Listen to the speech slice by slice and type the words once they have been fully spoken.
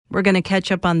We're going to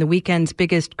catch up on the weekend's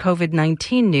biggest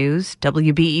COVID-19 news.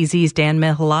 WBEZ's Dan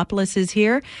Mihalopoulos is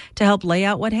here to help lay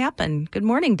out what happened. Good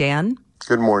morning, Dan.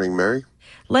 Good morning, Mary.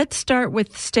 Let's start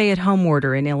with the stay-at-home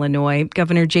order in Illinois.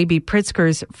 Governor J.B.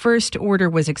 Pritzker's first order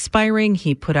was expiring.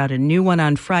 He put out a new one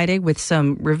on Friday with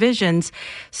some revisions.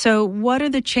 So what are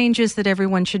the changes that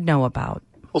everyone should know about?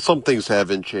 Well, some things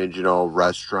haven't changed.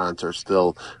 Restaurants are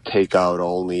still takeout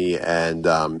only, and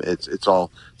it's all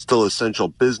still essential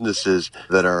businesses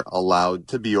that are allowed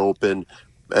to be open.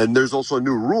 And there's also a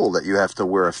new rule that you have to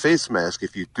wear a face mask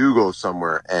if you do go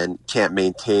somewhere and can't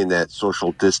maintain that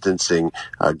social distancing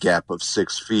gap of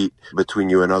 6 feet between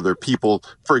you and other people.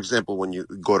 For example, when you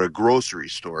go to grocery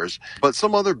stores. But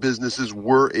some other businesses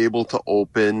were able to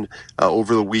open.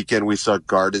 Over the weekend, we saw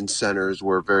garden centers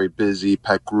were very busy.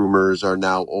 Pet groomers are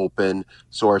now open.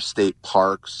 So are state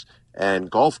parks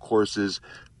and golf courses.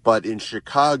 But in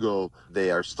Chicago, they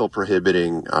are still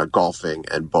prohibiting golfing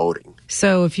and boating.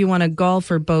 So if you want to golf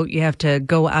or boat, you have to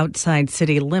go outside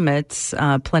city limits.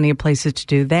 Plenty of places to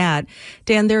do that.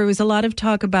 Dan, there was a lot of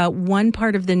talk about one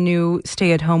part of the new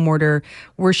stay-at-home order,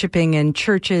 worshiping in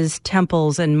churches,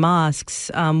 temples, and mosques.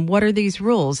 What are these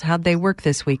rules? How'd they work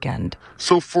this weekend?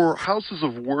 So for houses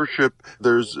of worship,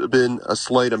 there's been a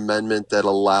slight amendment that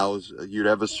allows you to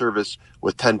have a service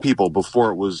with 10 people. Before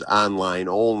it was online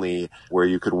only, where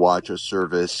you could watch a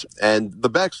service. And the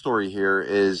backstory here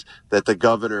is that the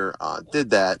governor did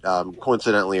that,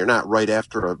 coincidentally or not, right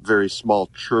after a very small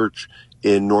church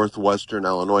in northwestern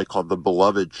Illinois called the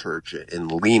Beloved Church in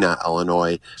Lena,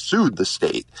 Illinois, sued the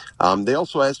state. They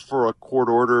also asked for a court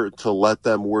order to let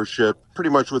them worship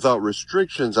pretty much without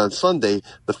restrictions on Sunday.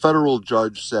 The federal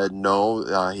judge said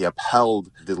no. He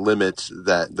upheld the limits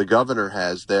that the governor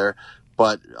has there.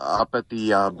 But up at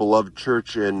the Beloved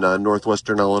Church in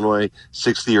northwestern Illinois,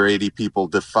 60 or 80 people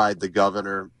defied the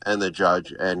governor and the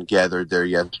judge and gathered there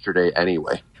yesterday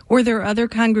anyway. Were there other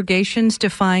congregations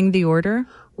defying the order?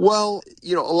 Well,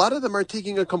 a lot of them are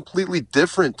taking a completely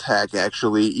different tack,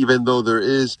 actually, even though there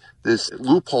is this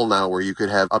loophole now where you could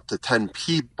have up to 10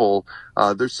 people.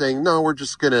 They're saying, no, we're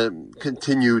just going to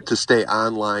continue to stay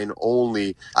online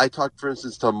only. I talked, for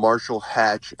instance, to Marshall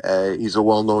Hatch. He's a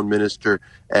well-known minister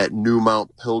at New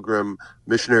Mount Pilgrim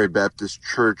Missionary Baptist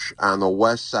Church on the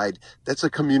west side. That's a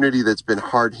community that's been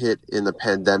hard hit in the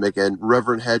pandemic. And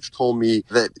Reverend Hatch told me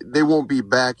that they won't be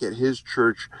back at his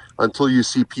church until you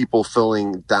see people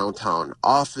filling downtown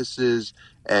offices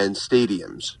and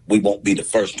stadiums. We won't be the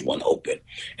first one open.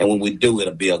 And when we do,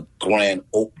 it'll be a grand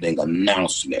opening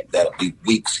announcement that'll be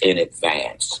weeks in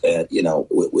advance.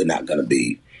 We're not going to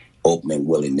be opening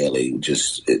willy-nilly.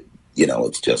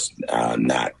 It's just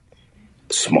not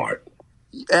smart.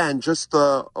 And just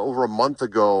over a month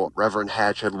ago, Reverend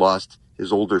Hatch had lost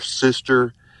his older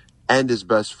sister and his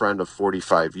best friend of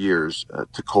 45 years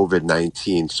to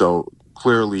COVID-19. So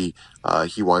clearly,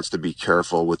 he wants to be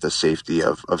careful with the safety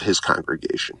of his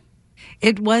congregation.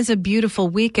 It was a beautiful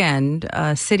weekend.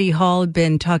 City Hall had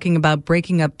been talking about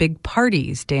breaking up big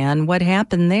parties. Dan, what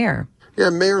happened there? Yeah,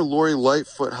 Mayor Lori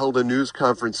Lightfoot held a news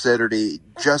conference Saturday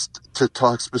just to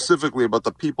talk specifically about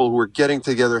the people who were getting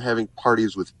together, having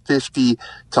parties with 50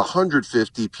 to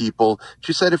 150 people.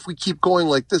 She said, if we keep going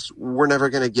like this, we're never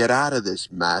going to get out of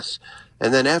this mess.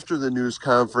 And then after the news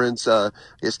conference, to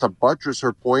buttress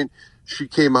her point, she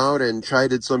came out and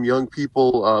chided some young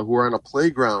people who were on a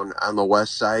playground on the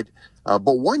west side. But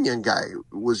one young guy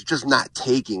was just not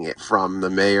taking it from the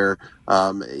mayor.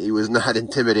 He was not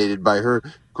intimidated by her.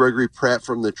 Gregory Pratt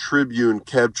from the Tribune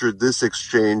captured this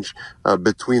exchange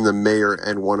between the mayor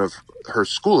and one of her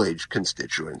school-age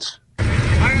constituents.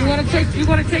 You want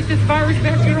to take this virus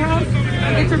back to your house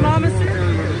and get your mama sick?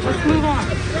 Let's move on.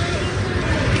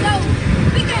 So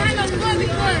we can handle fun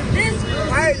because this.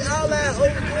 All that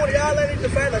over 20, all that need to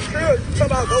find a script. You talking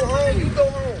about go home, you go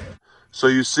home. So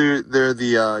you see there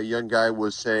the young guy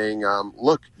was saying,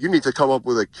 look, you need to come up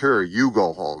with a cure. You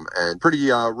go home. And pretty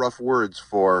rough words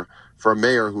for a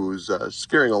mayor who's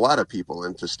scaring a lot of people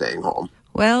into staying home.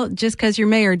 Well, just because you're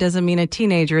mayor doesn't mean a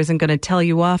teenager isn't going to tell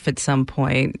you off at some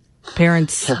point.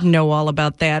 Parents know all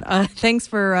about that. Thanks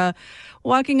for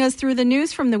walking us through the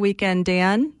news from the weekend,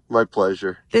 Dan. My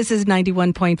pleasure. This is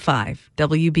 91.5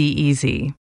 WBEZ.